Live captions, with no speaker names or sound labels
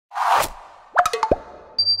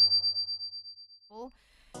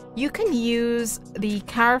You can use the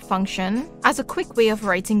char function as a quick way of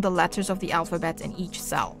writing the letters of the alphabet in each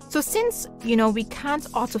cell. So since, we can't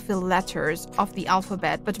autofill letters of the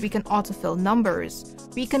alphabet, but we can autofill numbers,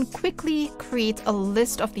 we can quickly create a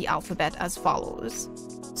list of the alphabet as follows.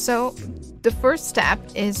 So the first step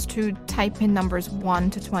is to type in numbers 1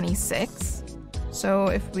 to 26. So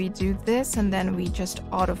if we do this and then we just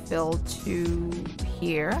autofill to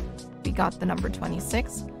here, we got the number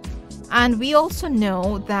 26. And we also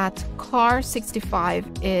know that car 65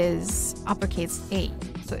 is uppercase A.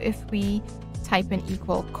 So if we type in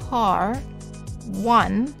equal car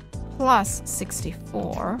 1 plus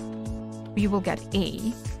 64, we will get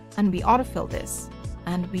A, and we autofill this,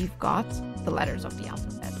 and we've got the letters of the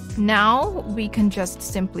alphabet. Now we can just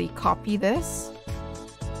simply copy this,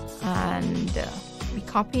 and we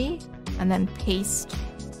copy and then paste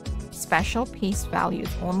special paste values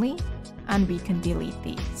only, and we can delete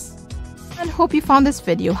these. And hope you found this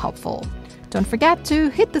video helpful. Don't forget to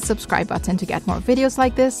hit the subscribe button to get more videos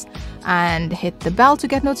like this, and hit the bell to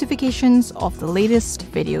get notifications of the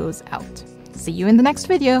latest videos out. See you in the next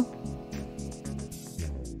video.